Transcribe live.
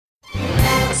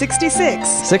66.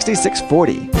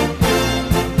 6640.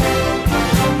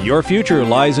 Your future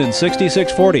lies in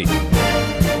 6640.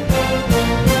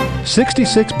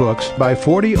 66 books by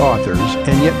 40 authors,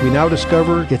 and yet we now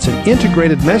discover it's an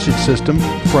integrated message system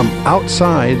from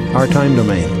outside our time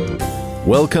domain.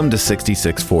 Welcome to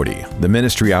 6640, the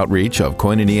ministry outreach of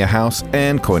Koinonia House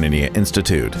and Koinonia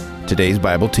Institute. Today's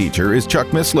Bible teacher is Chuck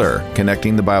Missler,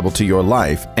 connecting the Bible to your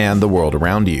life and the world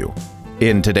around you.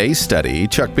 In today's study,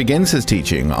 Chuck begins his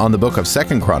teaching on the book of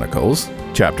 2 Chronicles,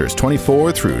 chapters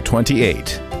 24 through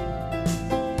 28.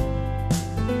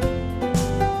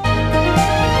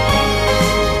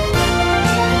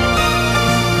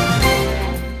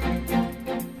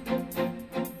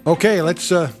 Okay,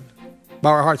 let's bow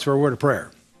our hearts for a word of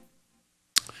prayer.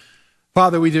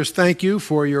 Father, we just thank you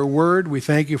for your word. We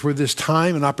thank you for this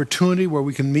time and opportunity where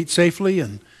we can meet safely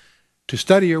and to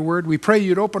study your word. We pray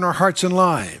you'd open our hearts and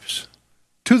lives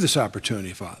to this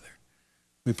opportunity, Father.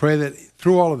 We pray that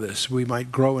through all of this we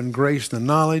might grow in grace and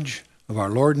knowledge of our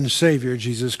Lord and Savior,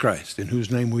 Jesus Christ, in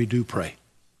whose name we do pray.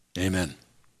 Amen.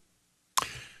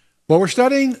 Well, we're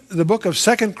studying the book of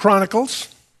 2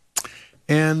 Chronicles.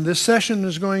 And this session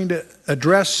is going to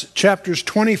address chapters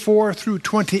 24 through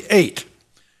 28.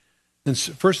 In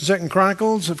 1st and 2nd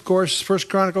Chronicles, of course, 1st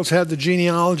Chronicles had the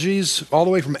genealogies all the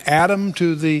way from Adam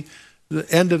to the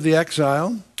end of the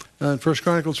exile. 1st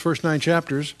Chronicles, first 9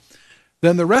 chapters.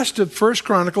 Then the rest of 1st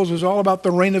Chronicles was all about the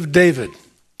reign of David.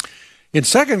 In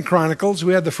 2nd Chronicles,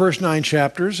 we had the first 9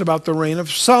 chapters about the reign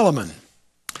of Solomon.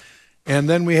 And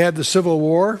then we had the Civil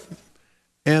War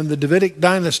and the Davidic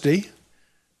dynasty.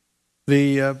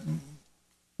 The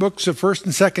books of 1st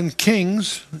and 2nd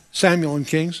Kings, Samuel and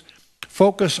Kings,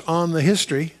 focus on the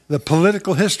history, the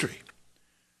political history.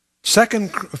 1st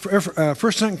and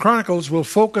 2nd Chronicles will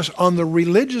focus on the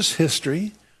religious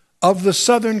history of the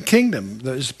southern kingdom.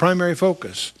 That is the primary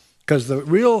focus, because the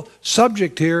real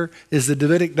subject here is the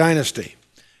Davidic dynasty.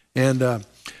 And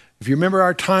if you remember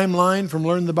our timeline from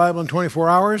learning the Bible in 24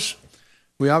 hours,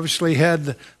 we obviously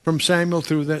had from Samuel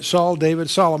through Saul, David,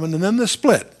 Solomon, and then the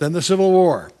split, then the civil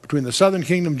war between the southern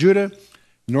kingdom, Judah,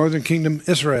 northern kingdom,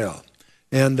 Israel.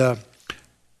 And 1st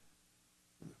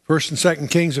and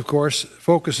 2nd Kings, of course,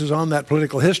 focuses on that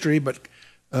political history, but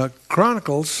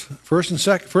Chronicles,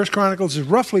 1st Chronicles is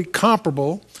roughly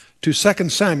comparable to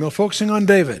 2nd Samuel, focusing on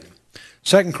David.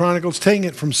 2nd Chronicles taking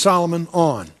it from Solomon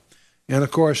on. And of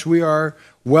course, we are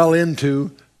well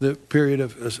into the period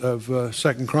of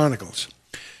 2nd Chronicles.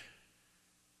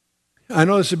 I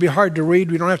know this would be hard to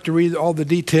read. We don't have to read all the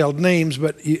detailed names,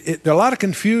 but a lot of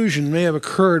confusion may have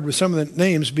occurred with some of the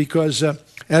names because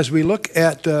as we look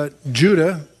at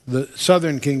Judah, the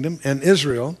southern kingdom, and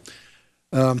Israel,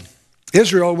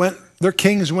 their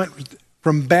kings went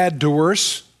from bad to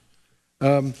worse.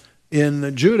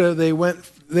 In Judah,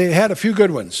 they had a few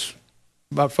good ones,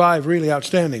 about 5 really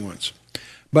outstanding ones.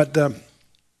 But from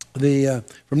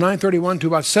 931 to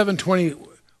about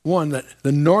 721,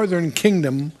 the northern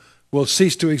kingdom will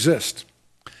cease to exist.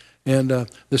 And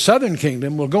the southern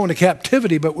kingdom will go into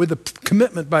captivity, but with a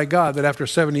commitment by God that after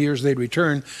 70 years they'd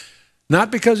return,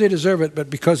 not because they deserve it, but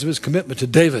because of his commitment to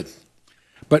David.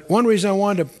 But one reason I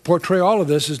wanted to portray all of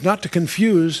this is not to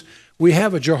confuse. We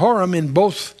have a Jehoram in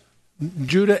both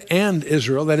Judah and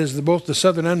Israel, that is both the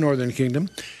southern and northern kingdom.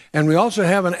 And we also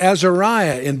have an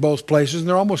Azariah in both places, and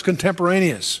they're almost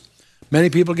contemporaneous. Many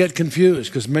people get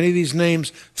confused because many of these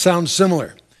names sound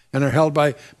similar and are held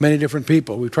by many different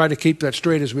people. We try to keep that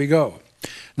straight as we go.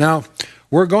 Now,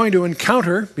 we're going to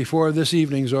encounter, before this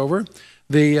evening's over,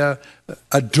 a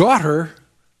daughter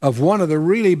of one of the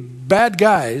really bad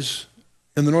guys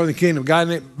in the northern kingdom, a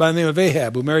guy by the name of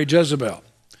Ahab, who married Jezebel.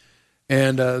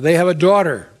 And they have a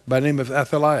daughter by the name of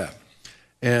Athaliah.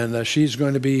 And she's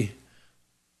going to be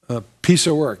a piece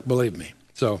of work, believe me.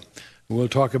 So we'll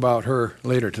talk about her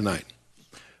later tonight.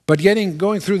 But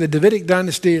going through the Davidic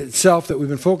dynasty itself that we've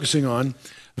been focusing on,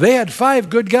 they had 5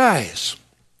 good guys.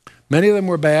 Many of them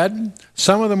were bad.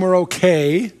 Some of them were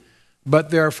okay. But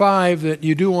there are 5 that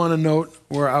you do want to note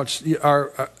are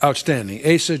outstanding.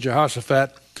 Asa,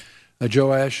 Jehoshaphat,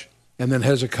 Joash, and then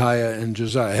Hezekiah and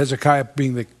Josiah. Hezekiah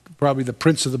being probably the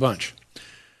prince of the bunch.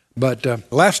 But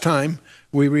last time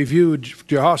we reviewed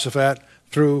Jehoshaphat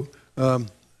through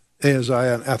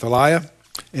Ahaziah and Athaliah.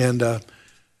 And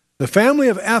the family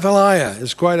of Athaliah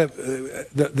is quite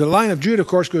the line of Judah, of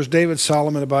course, goes David,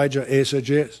 Solomon, Abijah, Asa,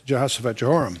 Jehoshaphat,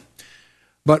 Jehoram.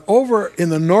 But over in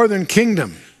the northern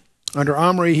kingdom, under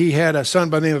Omri, he had a son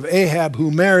by the name of Ahab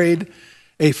who married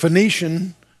a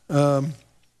Phoenician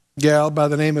gal by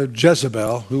the name of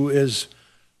Jezebel, who is,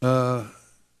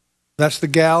 that's the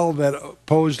gal that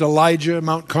opposed Elijah,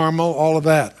 Mount Carmel, all of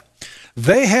that.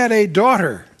 They had a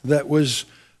daughter that was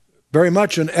very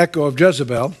much an echo of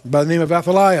Jezebel by the name of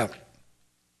Athaliah.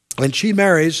 And she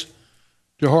marries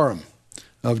Jehoram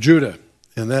of Judah,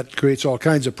 and that creates all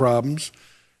kinds of problems.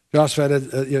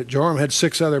 Jehoram had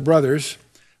 6 other brothers,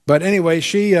 but anyway,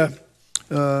 she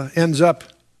ends up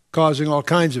causing all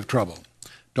kinds of trouble.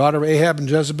 Daughter of Ahab and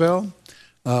Jezebel.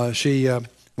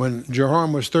 When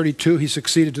Jehoram was 32, he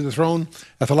succeeded to the throne.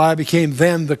 Athaliah became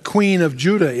then the queen of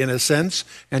Judah, in a sense,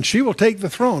 and she will take the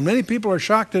throne. Many people are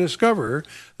shocked to discover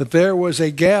that there was a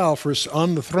gal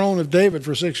on the throne of David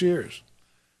for 6 years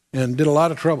and did a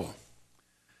lot of trouble.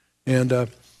 And the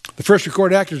first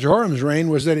recorded act of Jehoram's reign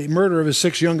was that he murdered his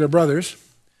 6 younger brothers.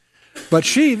 But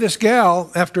this gal,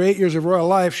 after 8 years of royal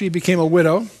life, she became a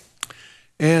widow,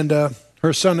 and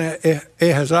her son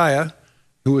Ahaziah,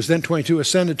 who was then 22,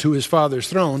 ascended to his father's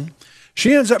throne.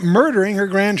 She ends up murdering her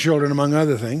grandchildren, among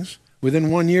other things.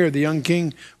 Within 1 year, the young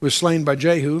king was slain by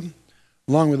Jehu,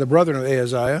 along with the brother of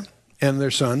Ahaziah and their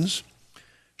sons.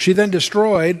 She then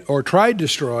destroyed, or tried to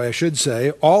destroy, I should say,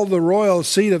 all the royal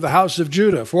seat of the house of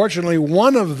Judah. Fortunately,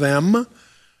 one of them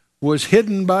was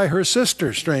hidden by her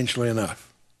sister, strangely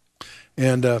enough.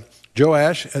 And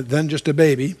Joash, then just a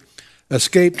baby,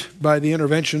 escaped by the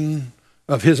intervention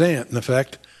of his aunt, in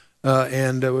effect,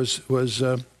 and was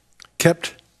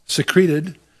kept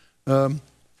secreted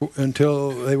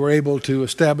until they were able to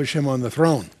establish him on the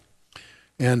throne.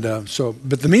 And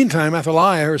but in the meantime,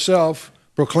 Athaliah herself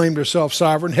proclaimed herself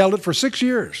sovereign, held it for 6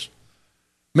 years.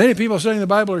 Many people studying the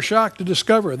Bible are shocked to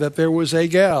discover that there was a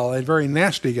gal, a very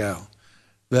nasty gal,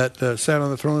 that sat on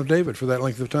the throne of David for that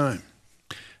length of time.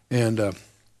 And the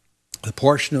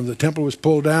portion of the temple was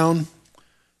pulled down,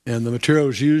 and the material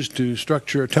was used to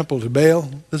structure a temple to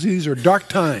Baal. These are dark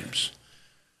times.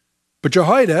 But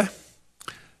Jehoiada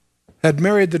had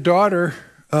married the daughter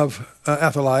of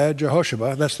Athaliah,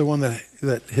 Jehosheba. That's the one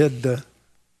that hid the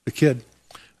kid.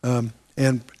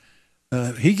 And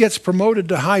he gets promoted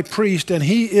to high priest, and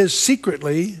he is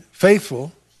secretly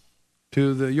faithful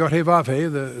to the Yod-Heh-Vav-Heh,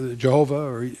 the Jehovah,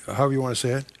 or however you want to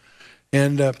say it.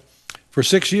 And for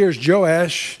 6 years,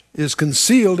 Joash is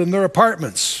concealed in their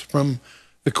apartments from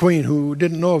the queen, who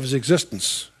didn't know of his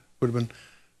existence. Would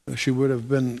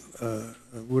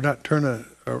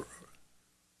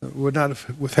not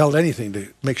have withheld anything to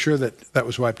make sure that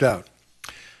was wiped out.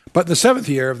 But in the 7th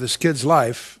year of this kid's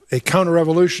life, a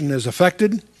counter-revolution is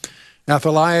effected.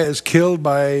 Athaliah is killed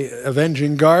by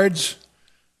avenging guards,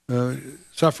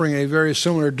 suffering a very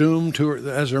similar doom to her,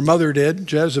 as her mother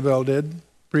did, Jezebel did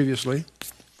previously.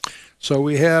 So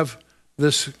we have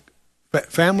this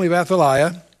family of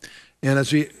Athaliah, and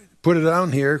as we put it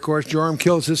down here, of course, Joram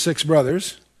kills his 6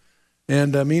 brothers,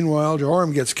 and meanwhile,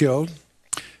 Jehoram gets killed.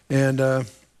 And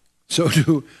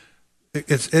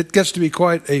it gets to be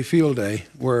quite a field day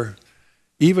where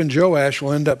even Joash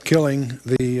will end up killing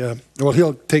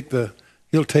he'll take the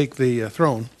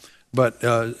throne,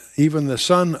 but even the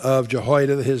son of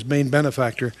Jehoiada, his main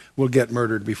benefactor, will get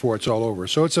murdered before it's all over.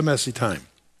 So it's a messy time.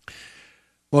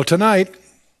 Well, tonight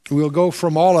we'll go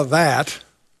from all of that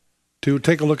to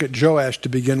take a look at Joash to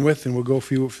begin with, and we'll go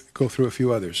through a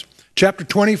few others. Chapter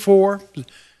 24,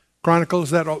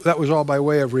 Chronicles, that was all by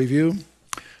way of review.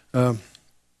 So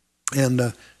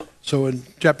in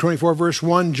chapter 24, verse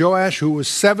 1, Joash, who was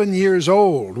 7 years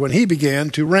old when he began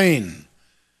to reign,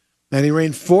 and he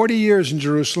reigned 40 years in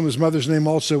Jerusalem. His mother's name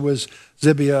also was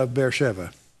Zibiah of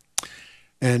Beersheba.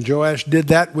 And Joash did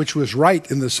that which was right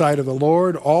in the sight of the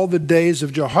Lord all the days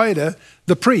of Jehoiada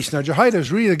the priest. Now, Jehoiada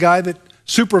is really the guy that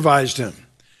supervised him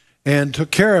and took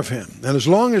care of him. And as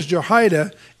long as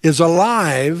Jehoiada is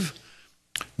alive,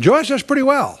 Joash does pretty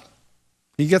well.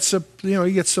 He gets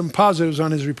some positives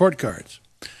on his report cards.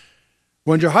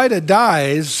 When Jehoiada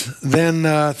dies,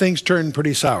 then things turn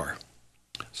pretty sour.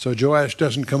 So Joash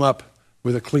doesn't come up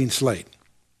with a clean slate.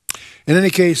 In any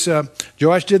case,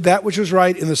 Joash did that which was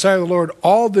right in the sight of the Lord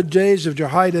all the days of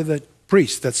Jehoiada the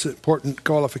priest. That's an important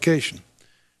qualification.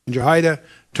 And Jehoiada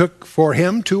took for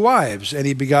him 2 wives, and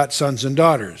he begot sons and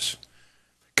daughters.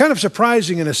 Kind of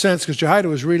surprising in a sense, because Jehoiada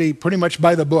was really pretty much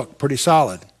by the book, pretty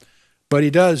solid. But he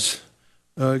does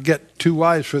get 2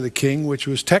 wives for the king, which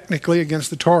was technically against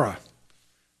the Torah.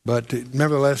 But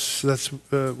nevertheless,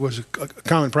 that was a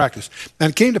common practice.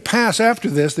 And it came to pass after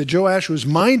this that Joash was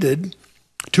minded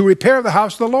to repair the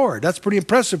house of the Lord. That's pretty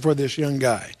impressive for this young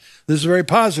guy. This is very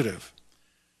positive.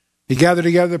 He gathered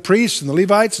together the priests and the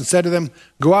Levites and said to them,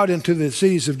 "Go out into the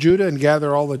cities of Judah and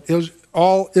gather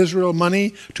all Israel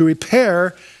money to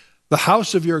repair the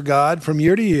house of your God from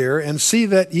year to year, and see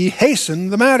that ye hasten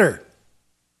the matter."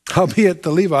 Howbeit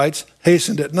the Levites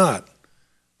hastened it not.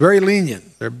 Very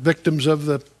lenient. They're victims of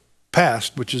the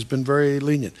past, which has been very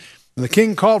lenient. And the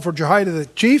king called for Jehoiada the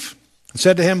chief and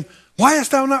said to him, "Why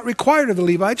hast thou not required of the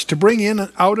Levites to bring in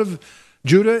out of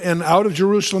Judah and out of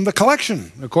Jerusalem the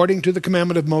collection, according to the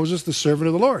commandment of Moses, the servant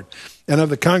of the Lord, and of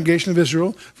the congregation of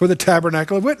Israel for the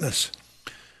tabernacle of witness?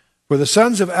 For the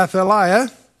sons of Athaliah,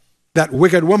 that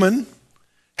wicked woman,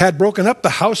 had broken up the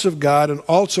house of God, and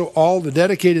also all the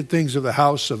dedicated things of the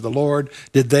house of the Lord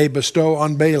did they bestow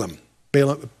on Balaam."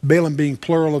 Balaam being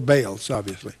plural of Baals,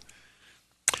 obviously.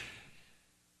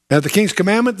 At the king's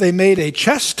commandment, they made a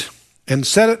chest and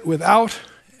set it without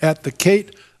at the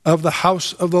gate of the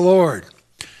house of the Lord.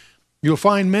 You'll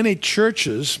find many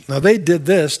churches, now they did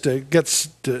this to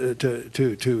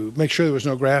make sure there was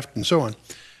no graft and so on.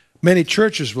 Many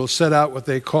churches will set out what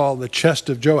they call the chest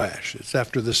of Joash. It's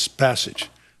after this passage.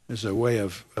 It's a way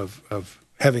of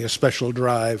having a special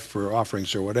drive for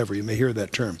offerings or whatever. You may hear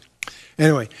that term.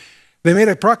 Anyway, they made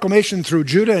a proclamation through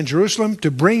Judah and Jerusalem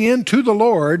to bring in to the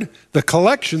Lord the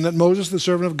collection that Moses, the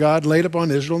servant of God, laid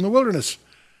upon Israel in the wilderness.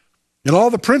 And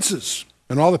all the princes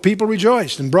and all the people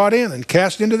rejoiced and brought in and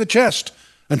cast into the chest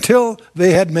until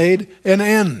they had made an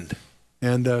end.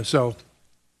 And so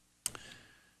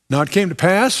now it came to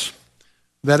pass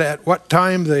that at what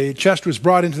time the chest was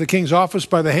brought into the king's office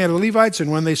by the hand of the Levites,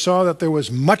 and when they saw that there was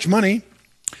much money,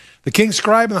 the king's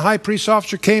scribe and the high priest's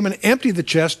officer came and emptied the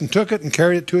chest and took it and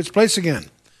carried it to its place again.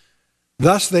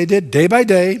 Thus they did day by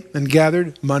day and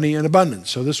gathered money in abundance.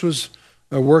 So this was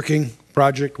a working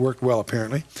project, worked well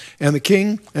apparently. And the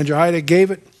king and Jehoiada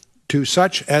gave it to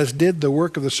such as did the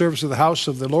work of the service of the house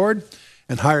of the Lord,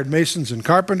 and hired masons and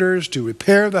carpenters to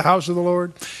repair the house of the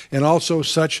Lord, and also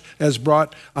such as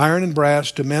brought iron and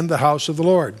brass to mend the house of the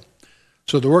Lord.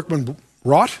 So the workmen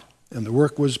wrought, and the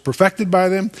work was perfected by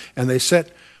them, and they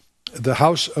set the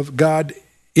house of God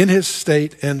in his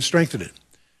state and strengthened it.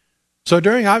 So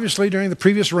during the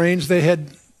previous reigns, they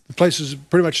had the places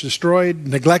pretty much destroyed,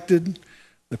 neglected,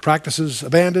 the practices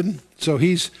abandoned. So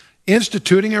he's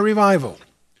instituting a revival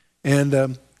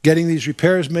and getting these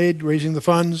repairs made, raising the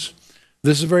funds.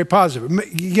 This is very positive.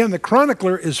 Again, the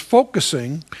chronicler is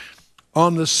focusing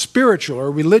on the spiritual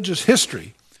or religious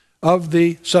history of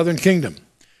the southern kingdom.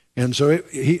 And so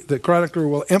the chronicler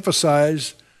will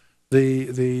emphasize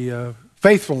the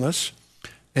faithfulness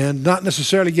and not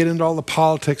necessarily get into all the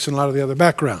politics and a lot of the other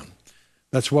background.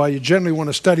 That's why you generally want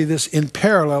to study this in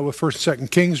parallel with 1st and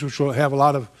 2nd Kings, which will have a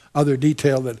lot of other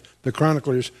detail that the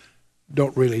chroniclers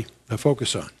don't really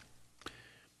focus on.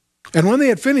 And when they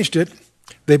had finished it,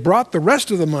 they brought the rest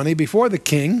of the money before the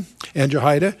king and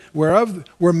Jehoiada, whereof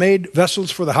were made vessels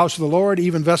for the house of the Lord,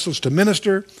 even vessels to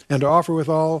minister and to offer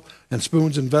withal, and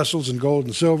spoons and vessels and gold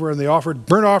and silver. And they offered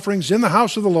burnt offerings in the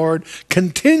house of the Lord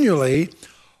continually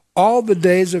all the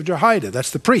days of Jehoiada.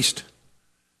 That's the priest,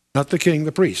 not the king,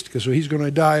 the priest, because when he's going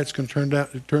to die, it's going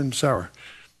to turn sour.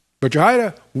 But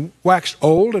Jehoiada waxed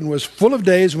old and was full of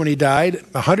days when he died.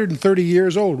 130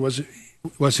 years old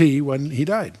was he when he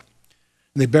died.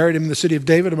 And they buried him in the city of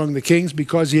David among the kings,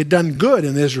 because he had done good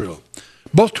in Israel,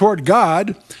 both toward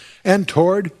God and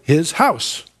toward his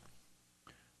house.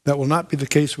 That will not be the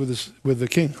case with the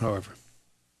king, however.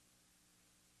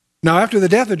 Now after the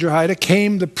death of Jehoiada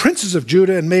came the princes of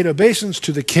Judah and made obeisance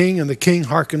to the king, and the king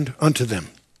hearkened unto them.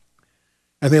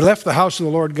 And they left the house of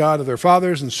the Lord God of their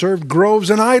fathers and served groves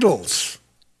and idols.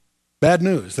 Bad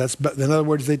news. In other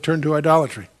words, they turned to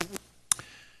idolatry.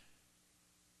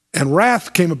 And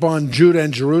wrath came upon Judah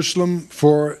and Jerusalem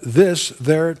for this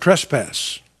their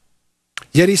trespass.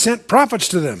 Yet he sent prophets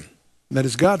to them, that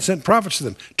is, God sent prophets to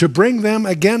them, to bring them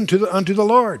again unto the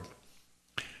Lord.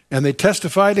 And they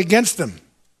testified against them,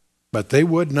 but they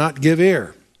would not give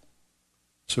ear.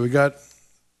 So we got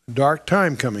a dark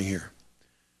time coming here.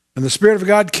 And the Spirit of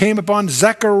God came upon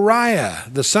Zechariah,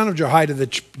 the son of Jehoiada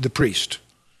the priest.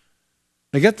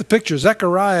 Now get the picture.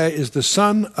 Zechariah is the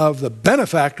son of the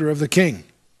benefactor of the king.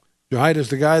 Jehoiada is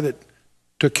the guy that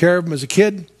took care of him as a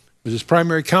kid, was his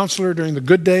primary counselor during the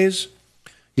good days.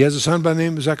 He has a son by the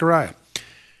name of Zechariah,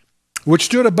 which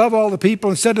stood above all the people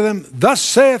and said to them, Thus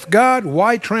saith God,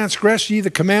 why transgress ye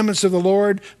the commandments of the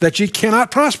Lord, that ye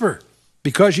cannot prosper?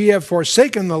 Because ye have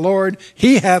forsaken the Lord,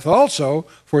 he hath also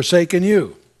forsaken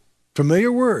you.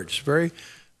 Familiar words.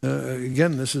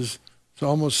 Again, it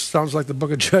almost sounds like the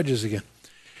book of Judges again.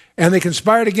 And they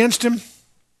conspired against him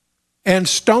and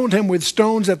stoned him with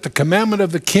stones at the commandment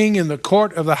of the king in the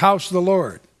court of the house of the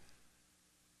Lord.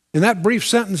 In that brief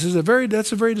sentence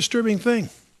that's a very disturbing thing.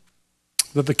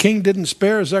 That the king didn't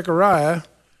spare Zechariah,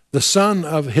 the son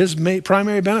of his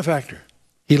primary benefactor.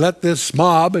 He let this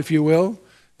mob, if you will,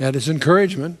 at his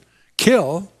encouragement,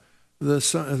 kill the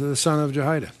son of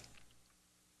Jehoiada.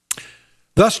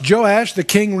 Thus Joash the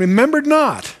king remembered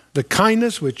not the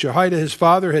kindness which Jehoiada his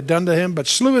father had done to him, but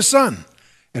slew his son.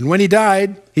 And when he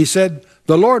died, he said,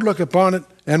 the Lord looked upon it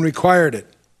and required it.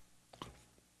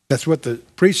 That's what the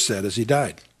priest said as he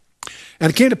died. And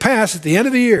it came to pass at the end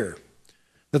of the year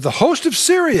that the host of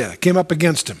Syria came up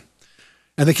against him.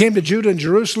 And they came to Judah and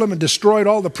Jerusalem and destroyed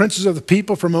all the princes of the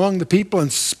people from among the people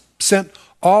and sent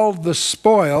all the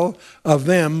spoil of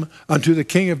them unto the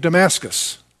king of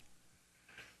Damascus.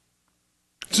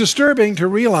 It's disturbing to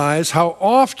realize how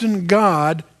often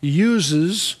God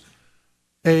uses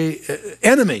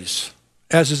enemies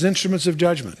as his instruments of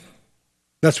judgment.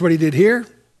 That's what he did here.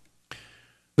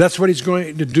 That's what he's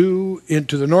going to do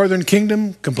into the northern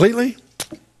kingdom completely.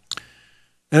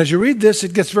 And as you read this,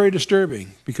 it gets very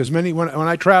disturbing because when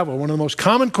I travel, one of the most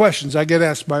common questions I get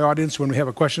asked by audience when we have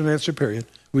a question and answer period,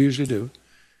 we usually do,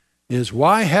 is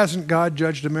why hasn't God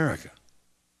judged America?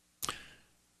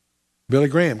 Billy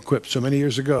Graham quipped so many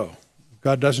years ago,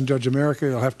 God doesn't judge America,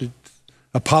 he'll have to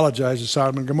apologize to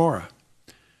Sodom and Gomorrah.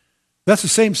 That's the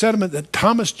same sentiment that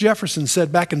Thomas Jefferson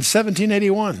said back in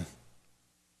 1781.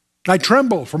 I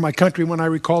tremble for my country when I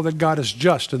recall that God is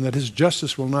just and that his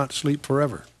justice will not sleep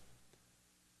forever.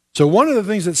 So one of the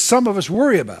things that some of us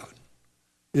worry about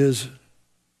is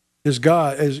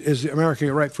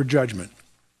America ripe for judgment?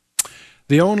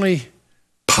 The only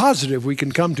positive we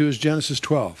can come to is Genesis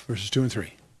 12, verses 2 and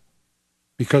 3.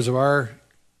 Because of our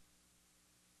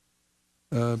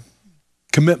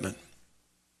commitment.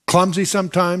 Clumsy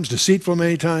sometimes, deceitful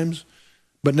many times,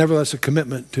 but nevertheless a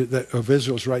commitment of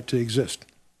Israel's right to exist.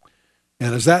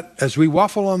 And as we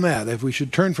waffle on that, if we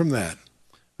should turn from that,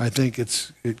 I think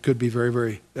it could be very,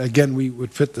 very, again, we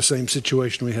would fit the same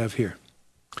situation we have here.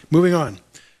 Moving on,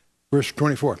 verse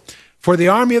 24. For the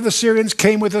army of the Syrians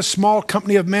came with a small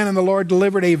company of men, and the Lord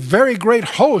delivered a very great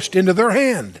host into their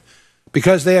hand,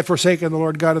 because they had forsaken the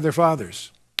Lord God of their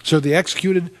fathers. So they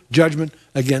executed judgment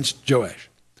against Joash.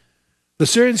 The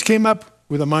Syrians came up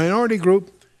with a minority group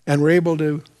and were able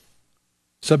to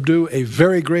subdue a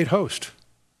very great host.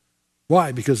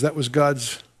 Why? Because that was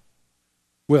God's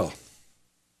will,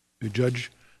 to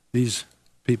judge these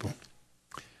people.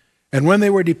 And when they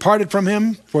were departed from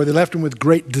him, for they left him with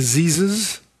great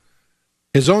diseases,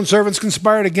 his own servants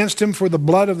conspired against him for the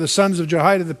blood of the sons of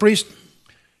Jehoiada the priest,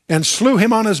 and slew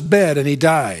him on his bed, and he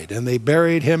died. And they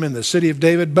buried him in the city of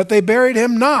David, but they buried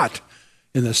him not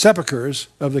in the sepulchres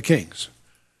of the kings.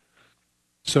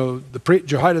 So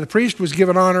Jehoiada the priest was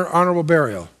given honorable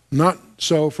burial. Not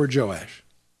so for Joash.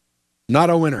 Not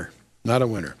a winner. Not a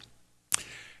winner.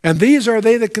 And these are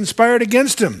they that conspired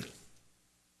against him.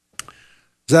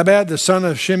 Zabad, the son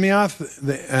of Shimeath,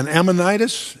 an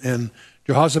Ammonitess, and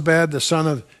Jehozabad, the son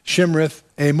of Shimrith,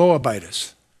 a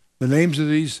Moabitess. The names of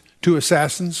these two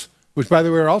assassins, which by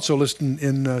the way are also listed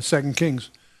in 2 Kings,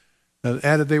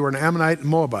 added they were an Ammonite and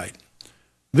Moabite.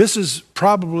 This is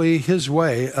probably his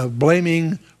way of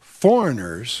blaming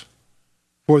foreigners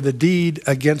for the deed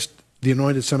against the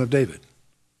anointed son of David.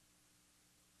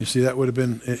 You see, it would have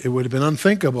been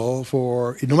unthinkable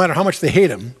for, no matter how much they hate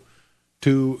him,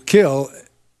 to kill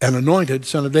an anointed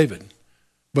son of David.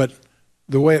 But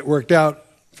the way it worked out,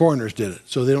 foreigners did it,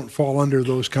 so they don't fall under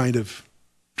those kind of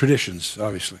traditions,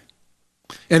 obviously.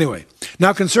 Anyway,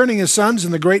 now concerning his sons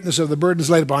and the greatness of the burdens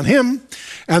laid upon him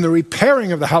and the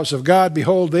repairing of the house of God,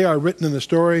 behold, they are written in the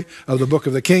story of the book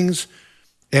of the Kings,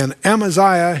 and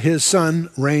Amaziah his son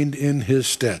reigned in his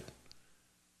stead.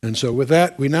 And so with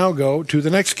that, we now go to the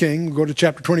next king. We'll go to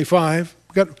chapter 25.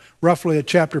 We've got roughly a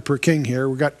chapter per king here.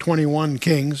 We've got 21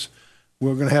 kings.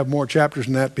 We're going to have more chapters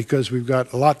than that because we've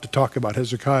got a lot to talk about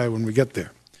Hezekiah when we get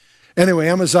there. Anyway,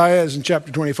 Amaziah is in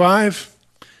chapter 25.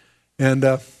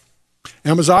 And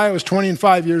Amaziah was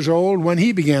 25 years old when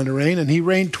he began to reign, and he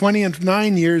reigned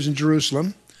 29 years in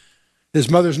Jerusalem.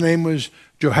 His mother's name was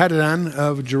Jehohadan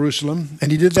of Jerusalem,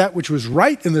 and he did that which was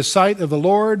right in the sight of the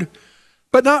Lord,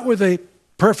 but not with a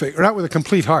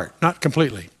complete heart, not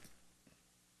completely.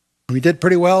 He did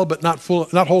pretty well, but not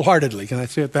wholeheartedly. Can I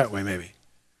say it that way, maybe?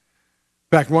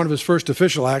 In fact, one of his first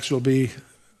official acts will be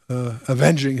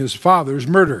avenging his father's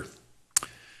murder.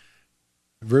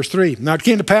 Verse 3, now it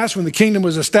came to pass when the kingdom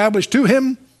was established to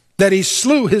him that he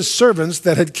slew his servants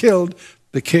that had killed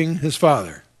the king his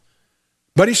father.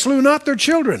 But he slew not their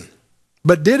children,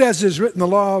 but did as is written in the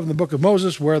law in the book of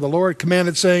Moses, where the Lord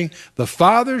commanded, saying, the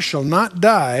fathers shall not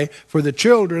die for the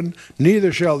children,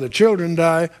 neither shall the children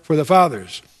die for the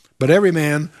fathers, but every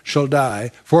man shall die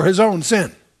for his own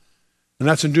sin. And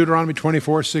that's in Deuteronomy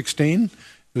 24:16. It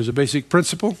was a basic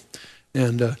principle.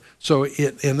 And so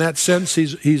in that sense,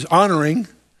 he's honoring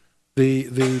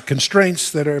the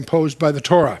constraints that are imposed by the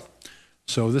Torah.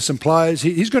 So this implies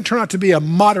he's going to turn out to be a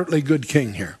moderately good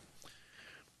king here.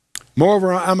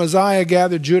 Moreover, Amaziah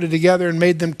gathered Judah together and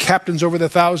made them captains over the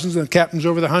thousands and captains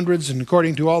over the hundreds, and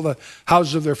according to all the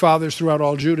houses of their fathers throughout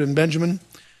all Judah and Benjamin.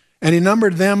 And he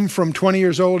numbered them from 20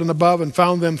 years old and above, and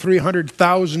found them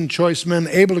 300,000 choice men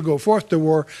able to go forth to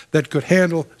war that could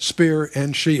handle spear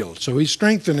and shield. So he's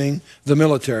strengthening the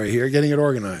military here, getting it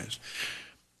organized.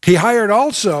 He hired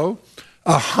also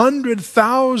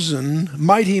 100,000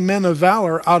 mighty men of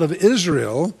valor out of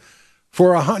Israel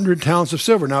for 100 talents of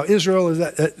silver. Now, Israel is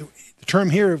the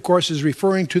term here, of course, is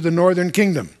referring to the northern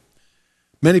kingdom.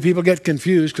 Many people get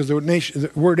confused because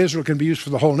the word Israel can be used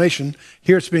for the whole nation.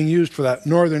 Here it's being used for that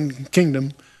northern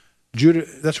kingdom. Judah.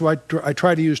 That's why I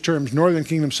try to use terms northern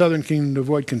kingdom, southern kingdom to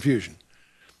avoid confusion.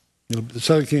 The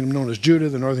southern kingdom known as Judah,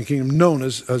 the northern kingdom known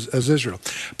as Israel.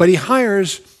 But he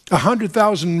hires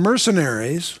 100,000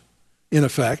 mercenaries, in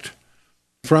effect,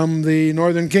 from the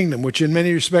northern kingdom, which in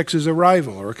many respects is a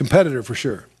rival or a competitor for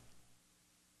sure.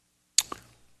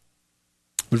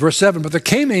 But verse 7, but there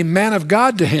came a man of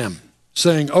God to him,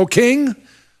 saying, O king,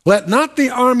 let not the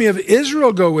army of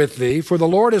Israel go with thee, for the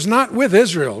Lord is not with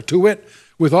Israel, to wit,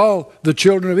 with all the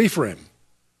children of Ephraim.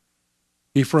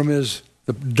 Ephraim is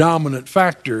the dominant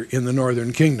factor in the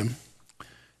northern kingdom.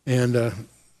 And the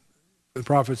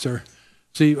prophets are...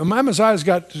 See, Amaziah's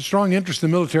got a strong interest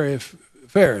in military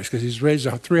affairs because he's raised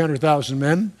 300,000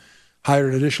 men, hired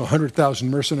an additional 100,000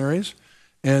 mercenaries.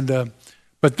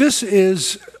 But this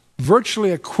is virtually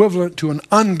equivalent to an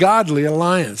ungodly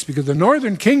alliance because the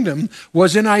northern kingdom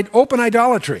was in open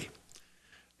idolatry.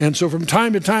 And so from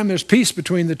time to time there's peace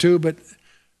between the two, but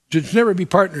should never be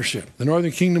partnership. The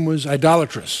northern kingdom was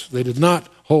idolatrous. They did not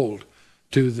hold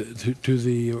to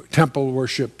the temple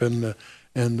worship and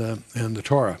the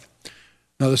Torah.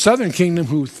 Now the southern kingdom,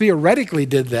 who theoretically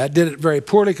did that, did it very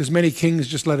poorly because many kings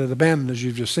just let it abandon, as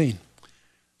you've just seen.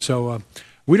 So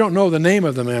we don't know the name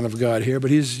of the man of God here,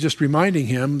 but he's just reminding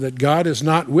him that God is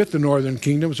not with the northern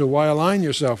kingdom, so why align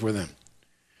yourself with him?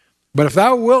 But if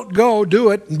thou wilt go, do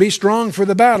it, and be strong for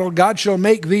the battle. God shall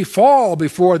make thee fall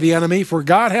before the enemy, for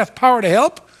God hath power to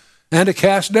help and to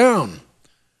cast down.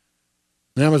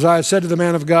 And Amaziah said to the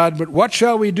man of God, but what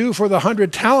shall we do for the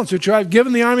 100 talents which I have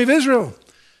given the army of Israel?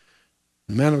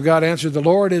 The man of God answered, the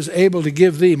Lord is able to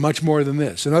give thee much more than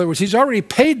this. In other words, he's already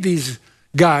paid these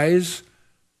guys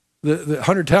the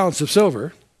 100 talents of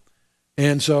silver,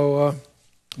 and so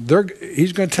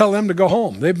he's going to tell them to go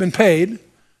home. They've been paid.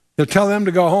 He'll tell them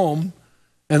to go home,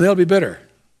 and they'll be bitter.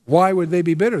 Why would they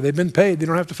be bitter? They've been paid. They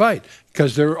don't have to fight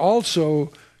because they're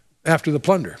also after the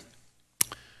plunder.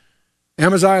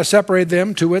 Amaziah separated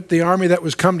them, to wit, the army that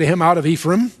was come to him out of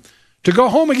Ephraim, to go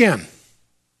home again.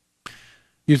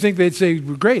 You think they'd say,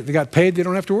 great, they got paid, they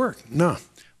don't have to work. No.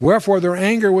 Wherefore their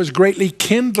anger was greatly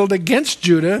kindled against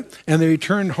Judah, and they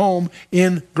returned home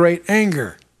in great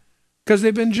anger. Because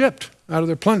they've been gypped out of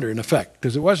their plunder, in effect.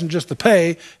 Because it wasn't just the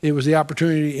pay, it was the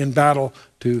opportunity in battle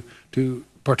to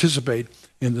participate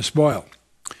in the spoil.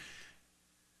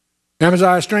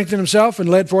 Amaziah strengthened himself and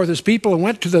led forth his people and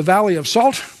went to the valley of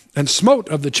Salt and smote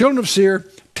of the children of Seir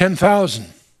 10,000.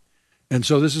 And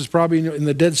so this is probably in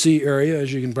the Dead Sea area,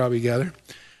 as you can probably gather.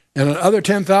 And another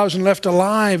 10,000 left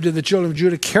alive did the children of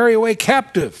Judah carry away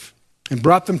captive and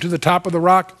brought them to the top of the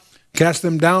rock, cast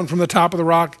them down from the top of the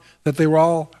rock, that they were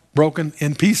all broken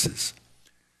in pieces.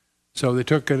 So they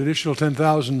took an additional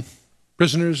 10,000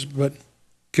 prisoners, but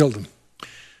killed them.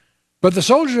 But the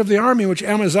soldiers of the army which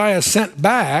Amaziah sent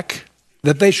back,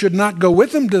 that they should not go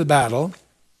with him to the battle,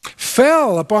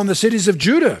 fell upon the cities of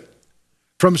Judah,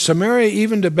 from Samaria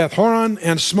even to Beth-horon,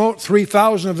 and smote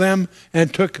 3,000 of them,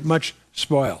 and took much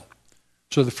spoil.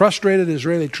 So the frustrated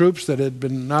Israeli troops that had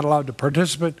been not allowed to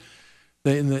participate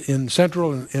in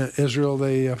central Israel,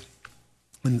 they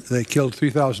killed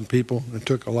 3,000 people and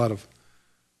took a lot of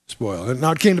spoil. And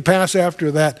now it came to pass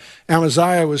after that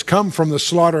Amaziah was come from the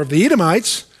slaughter of the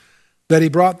Edomites, that he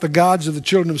brought the gods of the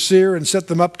children of Seir and set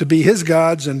them up to be his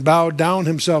gods, and bowed down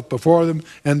himself before them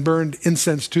and burned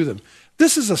incense to them.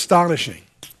 This is astonishing.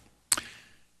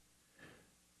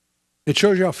 It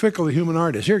shows you how fickle the human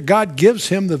heart is. Here, God gives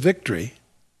him the victory.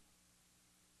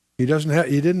 He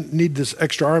didn't need this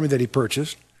extra army that he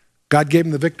purchased. God gave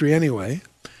him the victory anyway.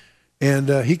 And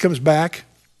he comes back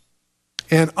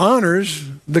and honors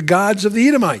the gods of the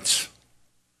Edomites.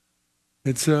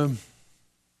 It's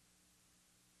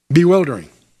bewildering.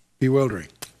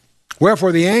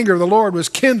 Wherefore the anger of the Lord was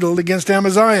kindled against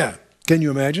Amaziah. Can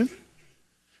you imagine?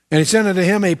 And he sent unto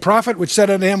him a prophet, which said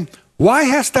unto him, why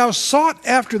hast thou sought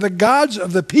after the gods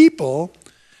of the people,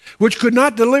 which could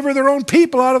not deliver their own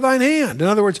people out of thine hand? In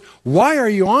other words, why are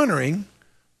you honoring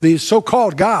these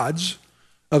so-called gods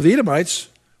of the Edomites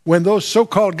when those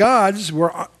so-called gods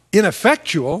were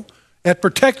ineffectual at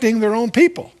protecting their own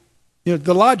people.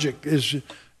 The logic is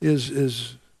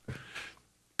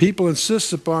people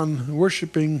insist upon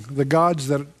worshiping the gods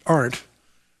that aren't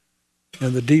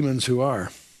and the demons who are.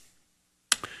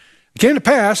 It came to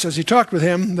pass, as he talked with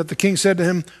him, that the king said to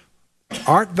him,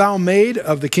 Art thou made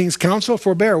of the king's counsel?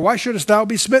 Forbear. Why shouldest thou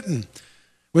be smitten?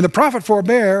 When the prophet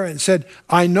forbare and said,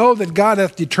 I know that God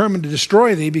hath determined to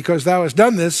destroy thee because thou hast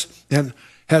done this and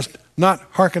hast not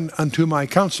hearkened unto my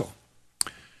counsel.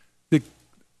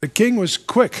 The king was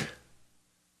quick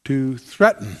to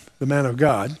threaten the man of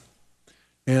God.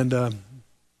 And the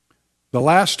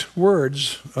last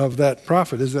words of that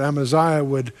prophet is that Amaziah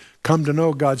would come to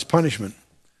know God's punishment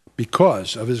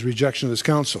because of his rejection of his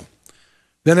counsel.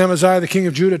 Then Amaziah, the king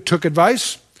of Judah, took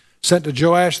advice, sent to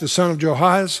Joash, the son of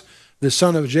Jehoahaz, the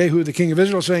son of Jehu, the king of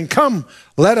Israel, saying, Come,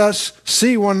 let us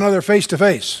see one another face to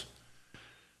face.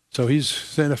 So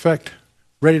he's, in effect,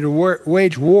 ready to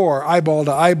wage war eyeball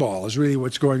to eyeball is really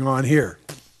what's going on here.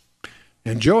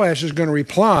 And Joash is going to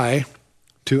reply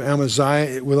to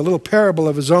Amaziah with a little parable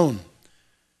of his own.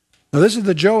 Now, this is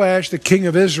the Joash, the king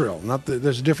of Israel.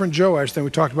 There's a different Joash than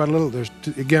we talked about a little.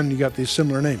 Again, you got these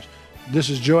similar names. This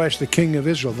is Joash, the king of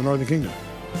Israel, the northern kingdom.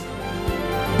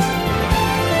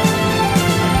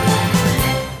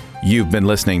 You've been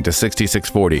listening to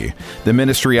 6640, the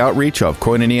ministry outreach of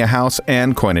Koinonia House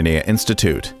and Koinonia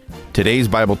Institute. Today's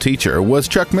Bible teacher was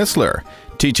Chuck Missler,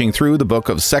 teaching through the book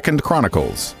of 2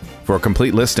 Chronicles. For a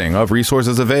complete listing of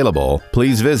resources available,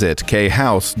 please visit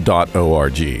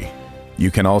khouse.org.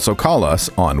 You can also call us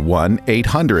on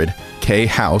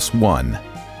 1-800-KHOUSE-1.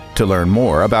 To learn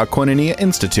more about Koinonia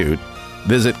Institute,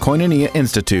 visit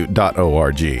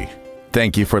koinoniainstitute.org.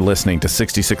 Thank you for listening to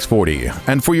 6640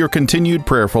 and for your continued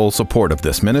prayerful support of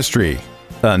this ministry.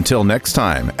 Until next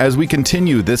time, as we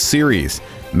continue this series,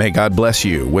 may God bless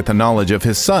you with the knowledge of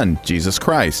His Son, Jesus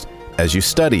Christ, as you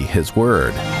study His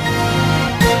Word.